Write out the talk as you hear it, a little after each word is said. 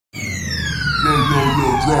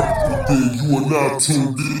drop it thing. You are now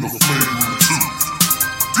tuned in to Flagrant 2.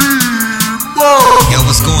 Yo,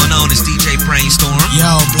 what's going on? It's DJ Brainstorm. Yo,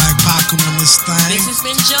 Black Pac on this thing. This has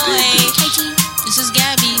been Joy. KT. This is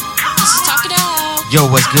Gabby. This is Talk It Out. Yo,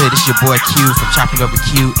 what's good? It's your boy Q from Chopping Over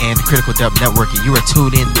Q and the Critical Dub Network, and you are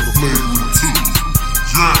tuned in to Flagrant 2.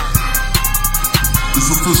 Yeah. It's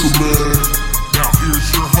official, man. Now here's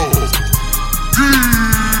your host,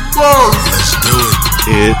 Let's do it.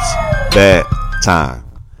 It's that time.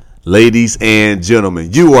 Ladies and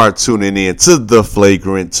gentlemen, you are tuning in to the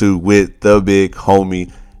Flagrant 2 with the big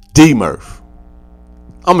homie D-Murph.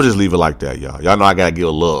 I'm going to just leave it like that, y'all. Y'all know I got to give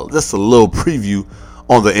a little preview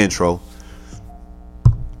on the intro.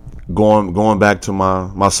 Going back to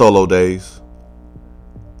my solo days.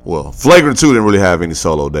 Well, Flagrant 2 didn't really have any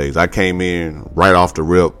solo days. I came in right off the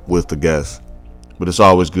rip with the guests. But it's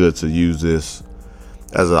always good to use this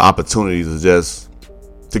as an opportunity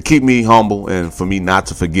to keep me humble and for me not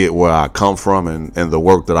to forget where I come from and the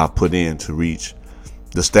work that I've put in to reach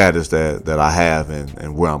the status that I have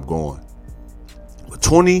and where I'm going.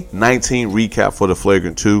 2019 recap for the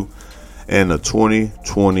Flagrant 2 and the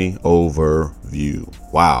 2020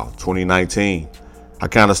 overview. Wow, 2019. I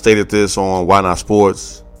kind of stated this on Why Not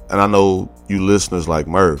Sports, and I know you listeners like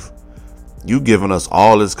Murph, you giving us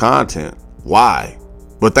all this content. Why?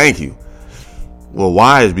 But thank you. Well,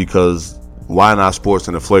 why is because Why Not Sports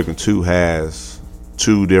and the Flagrant 2 has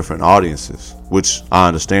two different audiences, which I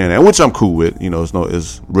understand and which I'm cool with. You know,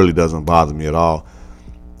 it really doesn't bother me at all.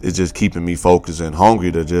 It's just keeping me focused and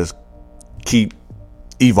hungry to just keep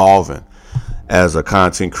evolving as a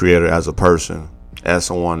content creator, as a person, as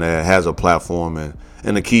someone that has a platform and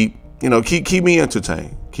to keep me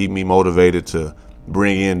entertained, keep me motivated to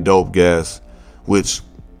bring in dope guests, which,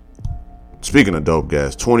 speaking of dope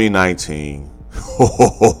guests, 2019,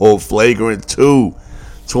 Flagrant 2,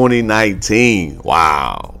 2019.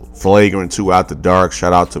 Wow. Flagrant 2 Out the Dark.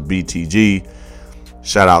 Shout out to BTG.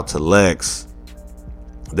 Shout out to Lex.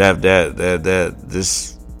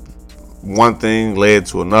 This one thing led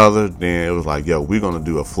to another. Then it was like, yo, we're going to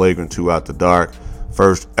do a Flagrant 2 Out the Dark.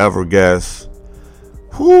 First ever guest.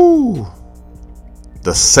 Whoo.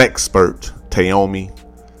 The sexpert, Taomi.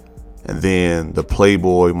 And then the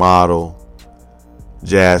Playboy model,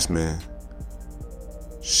 Jasmine.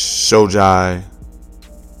 Shojai.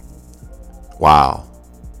 Wow.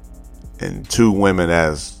 And two women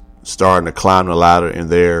as starting to climb the ladder in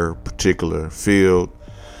their particular field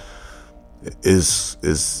is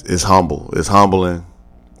humble. It's humbling.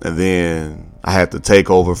 And then I had to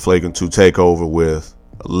Flagrant 2 takeover with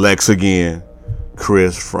Lex again,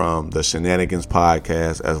 Chris from the Shenanigans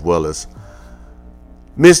podcast, as well as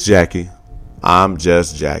Miss Jackie. I'm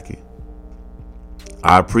just Jackie.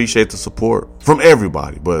 I appreciate the support from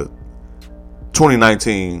everybody, but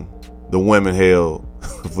 2019, the women held,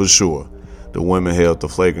 for sure, the women held the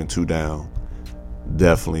Flagrant 2 down.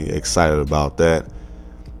 Definitely excited about that.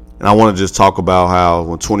 And I want to just talk about how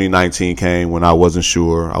when 2019 came, when I wasn't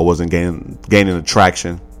sure, I wasn't gaining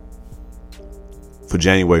attraction for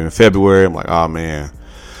January and February. I'm like, oh man,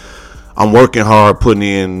 I'm working hard, putting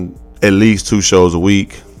in at least 2 shows a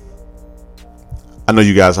week. I know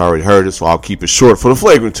you guys already heard it, so I'll keep it short for the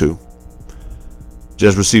Flagrant 2.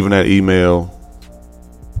 Just receiving that email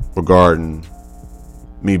regarding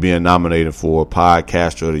me being nominated for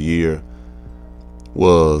Podcaster of the Year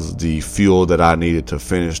was the fuel that I needed to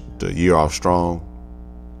finish the year off strong.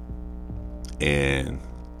 And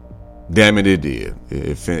damn it, it did.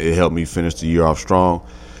 It helped me finish the year off strong.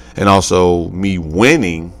 And also me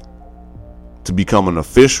winning to become an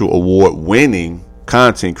official award-winning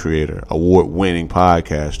content creator, award-winning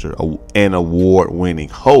podcaster, and award-winning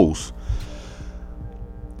host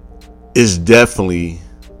is definitely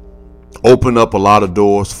opened up a lot of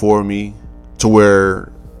doors for me to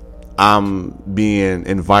where I'm being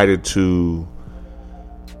invited to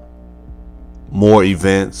more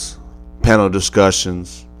events, panel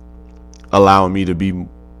discussions, allowing me to be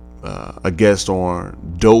a guest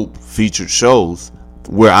on dope featured shows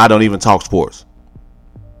where I don't even talk sports.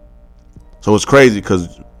 So it's crazy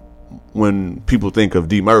because when people think of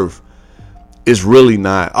D-Murph, it's really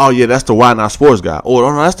not, oh yeah, that's the Why Not Sports guy. Or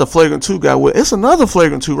oh, no, that's the Flagrant 2 guy. Well, it's another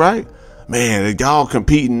Flagrant 2, right? Man, y'all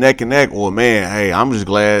competing neck and neck. Or man, hey, I'm just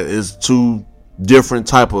glad it's two different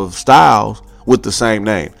type of styles with the same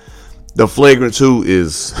name. The Flagrant 2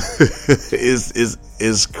 is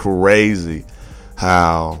is crazy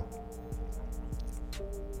how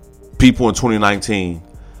people in 2019,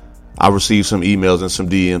 I received some emails and some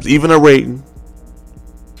DMs, even a rating,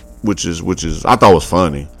 which is I thought was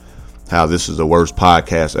funny. How this is the worst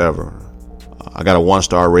podcast ever. I got a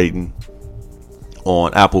 1-star rating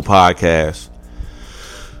on Apple Podcasts,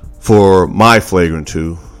 for my Flagrant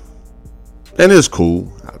 2. And it's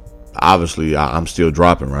cool. Obviously, I'm still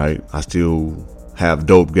dropping, right? I still have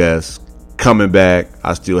dope guests coming back.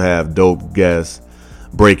 I still have dope guests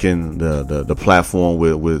breaking the platform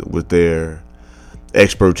with their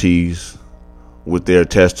expertise, with their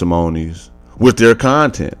testimonies, with their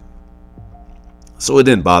content. So it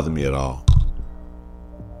didn't bother me at all.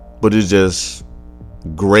 But it's just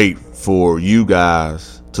great for you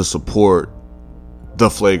guys to support the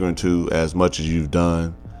Flagrant 2 as much as you've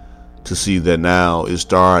done, to see that now it's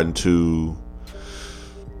starting to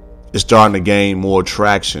gain more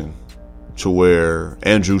traction, to where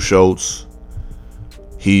Andrew Schultz,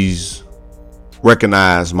 he's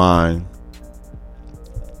recognized mine.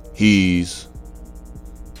 He's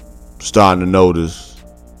starting to notice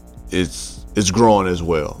it's growing as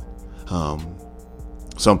well.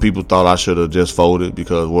 Some people thought I should have just folded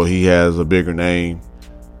because, well, he has a bigger name.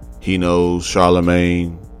 He knows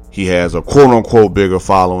Charlemagne. He has a quote unquote bigger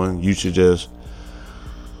following. You should just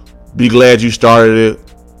be glad you started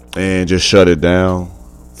it and just shut it down.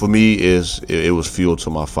 For me, it was fuel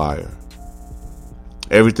to my fire.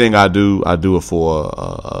 Everything I do it for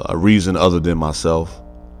a reason other than myself.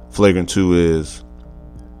 Flagrant 2 is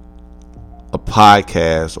a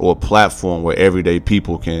podcast or a platform where everyday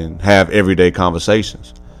people can have everyday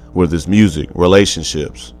conversations, whether it's music,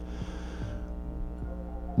 relationships,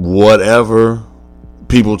 whatever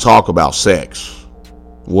people talk about, sex,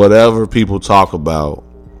 whatever people talk about,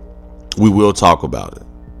 we will talk about it.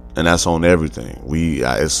 And that's on everything.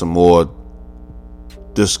 It's some more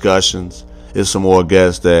discussions. It's some more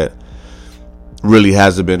guests that really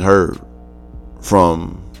hasn't been heard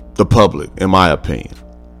from the public, in my opinion.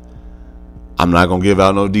 I'm not gonna give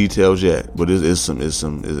out no details yet, but it's some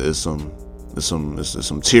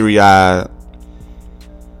teary-eyed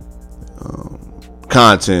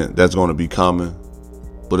content that's going to be coming.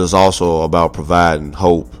 But it's also about providing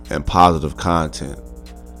hope and positive content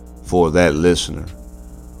for that listener,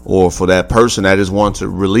 or for that person that just wants to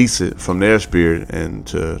release it from their spirit, and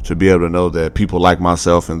to be able to know that people like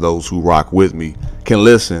myself and those who rock with me can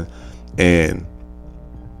listen and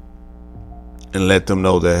let them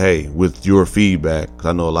know that, hey, with your feedback, because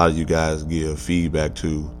I know a lot of you guys give feedback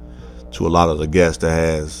to a lot of the guests that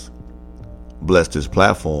has blessed this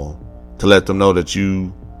platform, to let them know that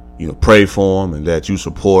you pray for them and that you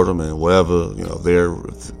support them, and whatever,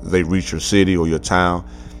 if they reach your city or your town,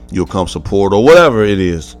 you'll come support, or whatever it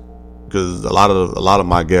is. Because a lot of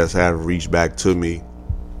my guests have reached back to me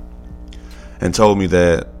and told me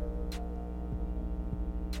that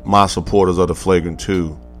my supporters of the Flagrant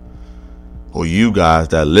 2, or you guys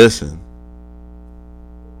that listen,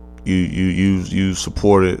 you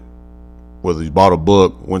supported, whether you bought a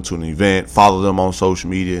book, went to an event, followed them on social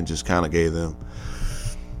media, and just kind of gave them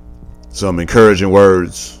some encouraging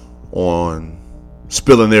words on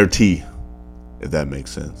spilling their tea, if that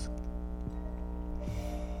makes sense.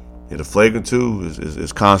 Yeah, the Flagrant 2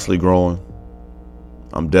 is constantly growing.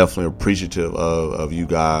 I'm definitely appreciative of you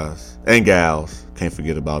guys and gals. Can't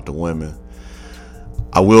forget about the women.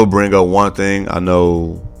 I will bring up one thing. I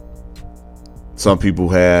know some people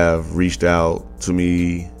have reached out to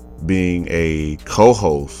me being a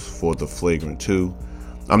co-host for the Flagrant 2.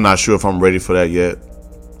 I'm not sure if I'm ready for that yet,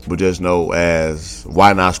 but just know, as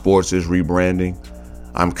Why Not Sports is rebranding,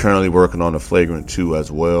 I'm currently working on the Flagrant 2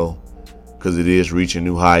 as well, because it is reaching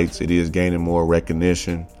new heights. It is gaining more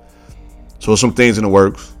recognition. So some things in the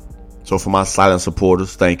works. So for my silent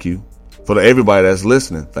supporters, thank you. For everybody that's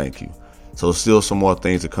listening, thank you. So still some more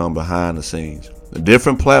things to come behind the scenes. A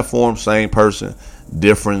different platform, same person,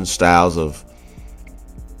 different styles of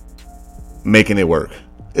making it work.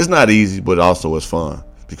 It's not easy, but also it's fun,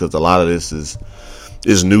 because a lot of this is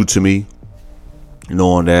new to me.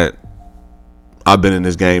 Knowing that I've been in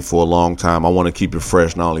this game for a long time, I want to keep it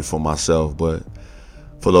fresh, not only for myself, but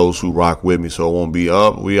for those who rock with me. So it won't be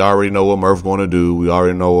we already know what Murph going to do. We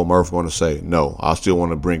already know what Murph going to say. No, I still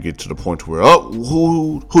want to bring it to the point where,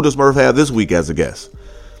 who does Murph have this week as a guest?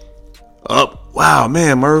 Wow,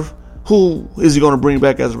 man, Murph, who is he going to bring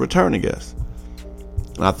back as a returning guest?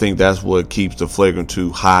 And I think that's what keeps the Flagrant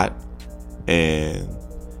 2 hot and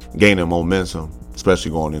gaining momentum,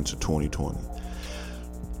 especially going into 2020.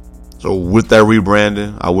 So with that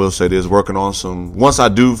rebranding, I will say this, working on once I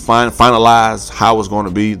do finalize how it's going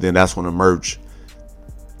to be, then that's when the merch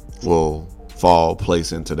will fall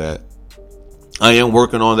place into that. I am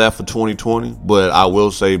working on that for 2020, but I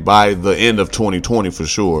will say by the end of 2020 for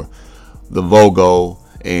sure, the logo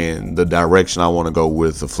and the direction I want to go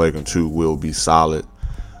with the Flagrant 2 will be solid.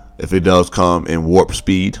 If it does come in warp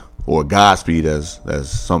speed, or Godspeed as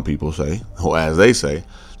some people say, or as they say,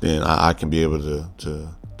 then I can be able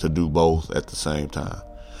to to do both at the same time.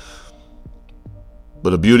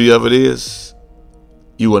 But the beauty of it is,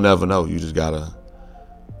 you will never know. You just gotta,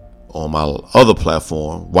 on my other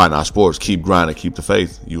platform, Why Not Sports, keep grinding, keep the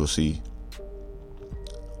faith. You will see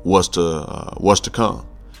what's to come.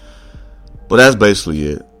 But that's basically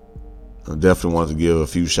it. I definitely wanted to give a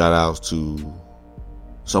few shout outs to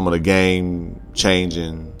some of the game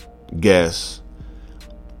changing guests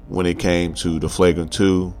when it came to the Flagrant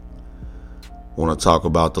 2. Want to talk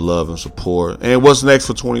about the love and support and what's next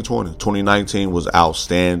for 2020. 2019 was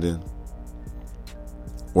outstanding.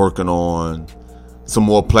 Working on some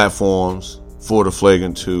more platforms for the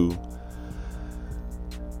Flagrant 2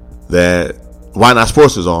 that Why Not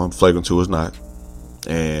Sports is on. Flagrant 2 is not.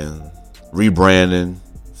 And rebranding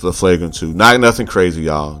for the Flagrant 2. Not nothing crazy,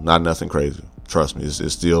 y'all. Not nothing crazy. Trust me,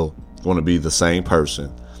 it's still going to be the same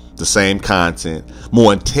person, the same content,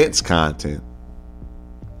 more intense content,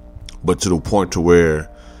 but to the point to where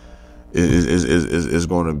it's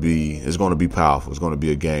going to be powerful. It's going to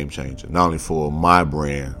be a game changer, not only for my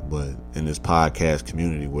brand, but in this podcast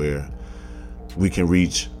community where we can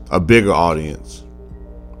reach a bigger audience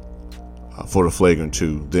for the Flagrant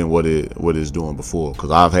 2 than what it's doing before.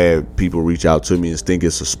 Because I've had people reach out to me and think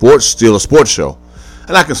it's still a sports show,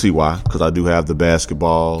 and I can see why. Because I do have the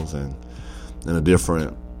basketballs and the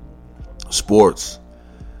different sports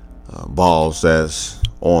balls that's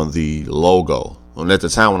on the logo. And at the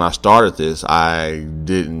time when I started this, I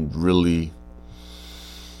didn't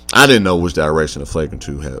know which direction the Flagrant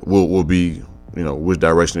 2 will be, which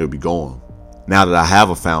direction it will be going. Now that I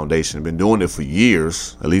have a foundation, been doing it for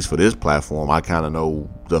years, at least for this platform, I kind of know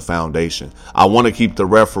the foundation. I want to keep the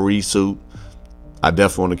referee suit. I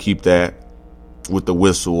definitely want to keep that with the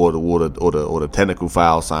whistle or the technical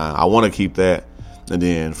foul sign. I want to keep that, and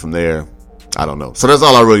then from there, I don't know. So that's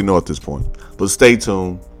all I really know at this point. But stay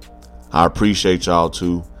tuned. I appreciate y'all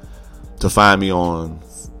to find me on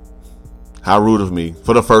How Rude of Me.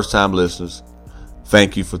 For the first time listeners,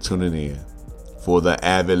 thank you for tuning in. For the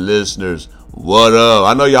avid listeners, what up?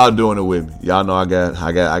 I know y'all doing it with me. Y'all know I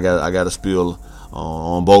got a spiel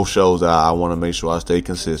on both shows. I want to make sure I stay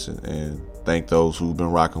consistent and thank those who've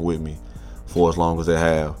been rocking with me for as long as they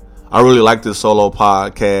have. I really like this solo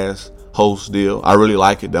podcast host deal. I really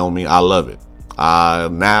like it. Don't mean I love it.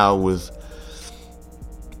 Now with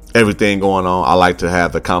everything going on, I like to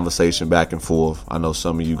have the conversation back and forth. I know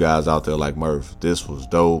some of you guys out there like, Murph, this was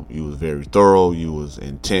dope. You was very thorough. You was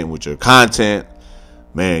intent with your content.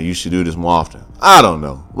 Man, you should do this more often. I don't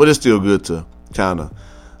know, but it's still good to kind of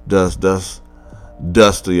dust the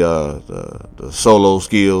solo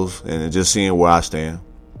skills and just seeing where I stand.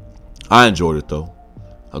 I enjoyed it though.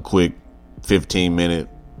 A quick 15-minute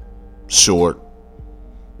short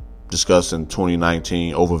discussing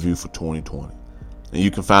 2019 overview for 2020. And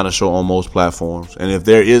you can find the show on most platforms. And if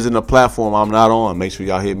there isn't a platform I'm not on, make sure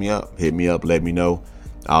y'all hit me up. Hit me up, let me know.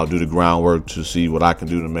 I'll do the groundwork to see what I can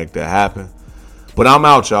do to make that happen. But I'm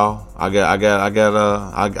out, y'all. I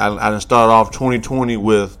done started off 2020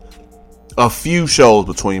 with a few shows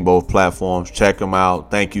between both platforms. Check them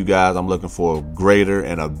out. Thank you guys. I'm looking for a greater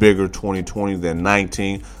and a bigger 2020 than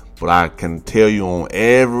 19. But I can tell you on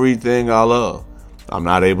everything I love, I'm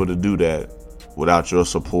not able to do that without your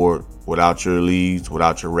support, without your leads,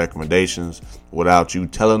 without your recommendations, without you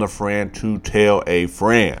telling a friend to tell a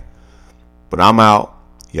friend. But I'm out.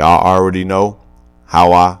 Y'all already know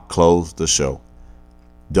how I close the show.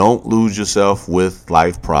 Don't lose yourself with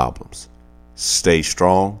life problems. Stay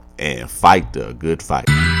strong and fight the good fight.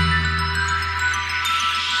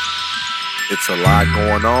 It's a lot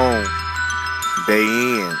going on. Day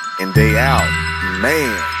in and day out.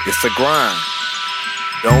 Man, it's a grind.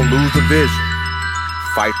 Don't lose the vision.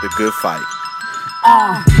 Fight the good fight.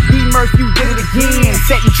 D-Murph, you did it again.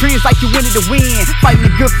 Setting trends like you wanted to win. Fighting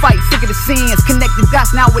a good fight, sick of the sins. Connecting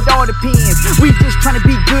dots now with all the pins. We just trying to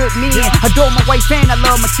be good men. Adore my wife and I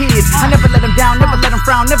love my kids. I never let them down, never let them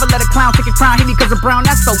frown. Never let a clown take a crown. Hit me cause I'm brown,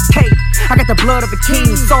 that's okay. I got the blood of a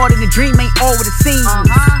king. Saw it in the dream, ain't all what it seems.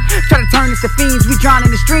 Try to turn us to fiends. We drown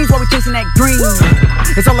in the streams while we chasing that green.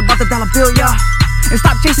 It's all about the dollar bill, y'all. And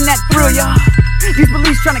stop chasing that thrill, y'all. These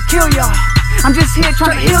beliefs trying to kill y'all. I'm just here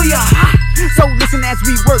trying to heal y'all. So listen as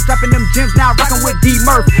we work, dropping them gems now, rocking with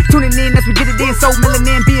D-Murph. Tuning in as we get it in, so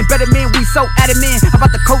melanin, being better men, we so adamant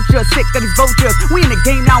about the culture, sick of these vultures. We in the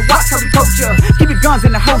game now, watch how we coach ya. Keep your guns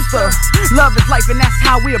in the holster. Love is life and that's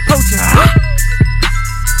how we approach it.